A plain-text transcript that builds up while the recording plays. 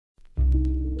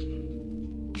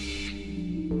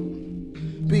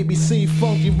BBC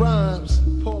Funky Rhymes,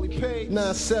 Pauly Paps,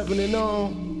 9-7 and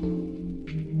on.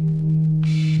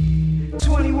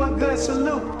 21 gun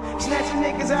salute. Snatching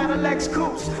niggas out of Lex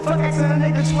Coupes. Fuck asking a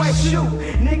nigga twice shoot.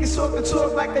 Niggas talk the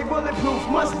talk like they bulletproof.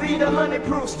 Must be the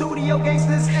 100-proof studio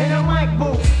gangsters in a mic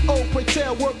booth. Oh, pray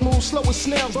tell, work moves slow as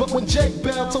snails. But when Jake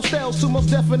bells, so styles to most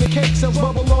definite cake sells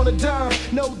bubble on a dime.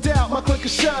 No doubt, my clique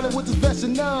is shining with this vest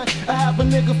and 9. I have a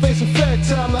nigga facing fed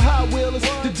time. The high wheelers,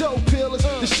 the dope peelers,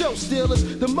 the show stealers,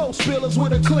 the most spillers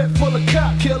with a clip full of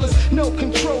cop killers. No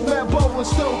control, Rambo and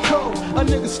Stone Cold. A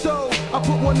nigga stole, I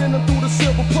put one in him through the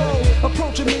silver pole.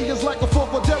 Approaching me is like a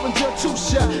 4-4 Derringer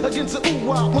 2-shot against an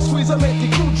ooh-wop. One squeeze, I make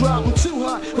the crew drop. I'm too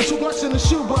hot, with 2 blocks in the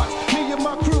shoebox. Me and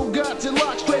my crew got it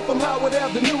locked straight from Howard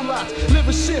Ave, the new lots.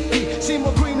 Living shifty,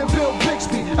 Seymour Green and Bill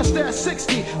Bixby. I stash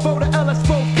 60 for the LS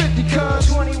 450 cars.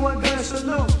 21 gun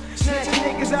salute. Snatching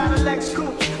niggas out of Lex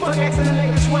Coupes. Fuck asking a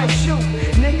nigga twice shoot.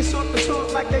 Niggas talk the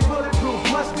talk like they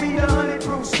bulletproof. Must be the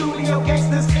 100-proof studio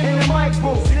gangsters in the mic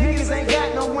booth. Niggas ain't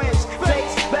got no wins.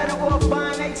 Fakes better off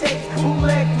buying they tapes.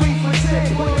 Bootleg 3 for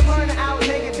 10. When you burn out,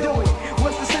 nigga, do it.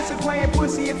 What's the sense of playing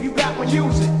pussy if you got one,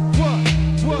 use it?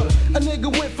 What? A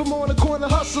nigga went from on the corner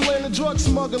hustling and drug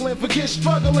smuggling. Forget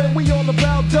struggling, we all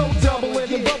about dough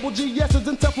doubling. And bubble GS's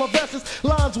and Teflon vests.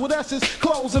 Lines with S's,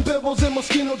 clothes and bibbles and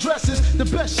mosquito dresses. The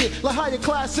best shit, like higher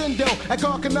class Indo at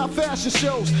Garkanaut fashion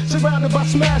shows. Surrounded by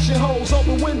smashing holes,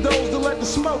 open windows to let the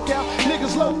smoke out.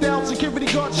 Niggas low down,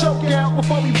 security guard choke out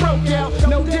before we broke out.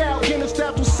 No doubt, getting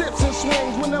stabbed with sips and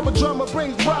swings. Whenever drummer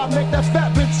brings Rob, make that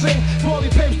fat bitch sing. Pauly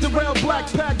Paps, the round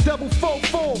black pack, double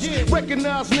 4-4s.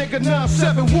 Recognize nigga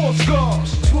 9-7 war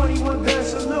scars. 21 gun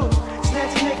salute.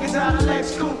 Snatching niggas out of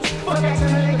Lex Coupes. Fuck asking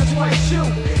a nigga twice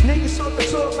shoot. Niggas talk the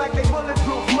talk like they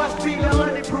bulletproof. Must be the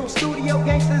 100-proof studio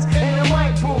gangsters in the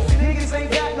mic booth. Niggas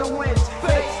ain't got no wins.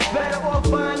 Fakes better off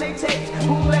buying they tapes.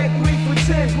 Bootleg 3 for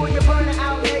 10. Pull your burner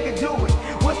out, nigga, do it.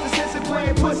 What's the sense of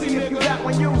playing pussy if you got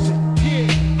one, use it?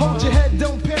 Hold your head,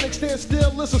 don't panic, stand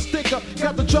still, listen, stick up.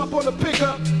 Got the drop on the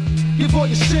pickup, give all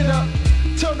your shit up.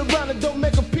 Turn around and don't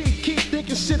make a peek. Keep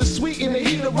thinking shit is sweet in the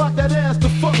heat to rock that ass to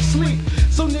fuck asleep.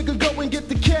 So nigga, go and get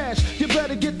the cash. You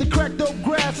better get the cracked dope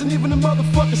grass and even the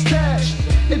motherfucking stash.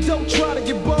 And don't try to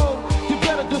get bold. You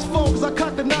better just fold, cause I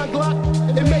cock the 9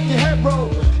 Glock and make your head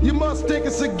roll. You must think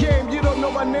it's a game, you don't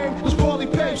know my name. It's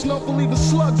Pauly Paps, known for leaving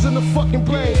slugs in the fucking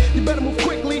brain. You better move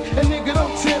quickly, and nigga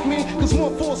don't tempt me. Cause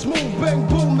one force move, bang,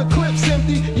 boom, the clip's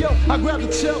empty. Yo, I grab the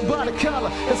tail by the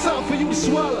collar. It's time for you to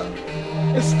swallow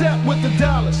and step with the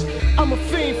dollars. I'm a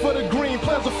fiend for the green,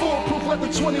 plans are foolproof. Let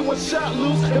the 21 shot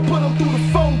loose and put them through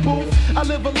the phone booth. I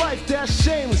live a life that's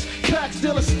shameless, pack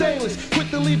still is stainless. Quick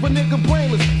to leave a nigga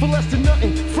brainless for less than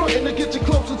nothing. Frontin' to get you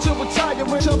closer to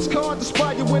retiring. Chumps card to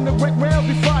spy you when the wreck round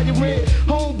be firing.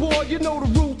 Homeboy, you know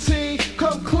the routine.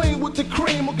 Come clean with the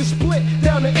cream or get split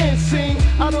down the end scene.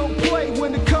 I don't play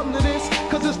when it come to this,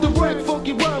 cause it's the wreck,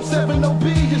 funky rhyme, 7 OB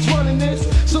is running this.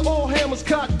 So all hammers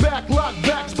cock back, lock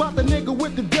back, spot the nigga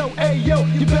with the dough. Hey yo,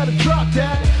 you better drop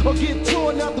that or get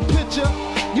torn out the picture.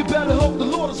 You better hope the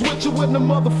Lord is with you when the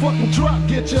motherfucking drop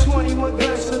get you. 21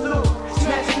 gun salute.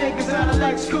 Snatching niggas out of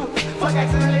Lex Coupes. Fuck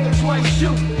asking a nigga twice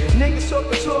shoot. Niggas talk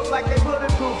the talk like they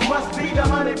bulletproof. Must be the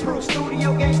 100-proof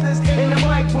studio gangsters in the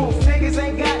mic booth. Niggas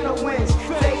ain't got no wins.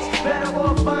 Fakes better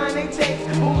off buying they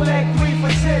tapes. Bootleg 3 for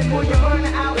 10. Pull your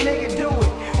burner out, nigga, do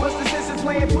it. What's the sense of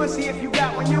playing pussy if you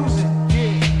got one, use it?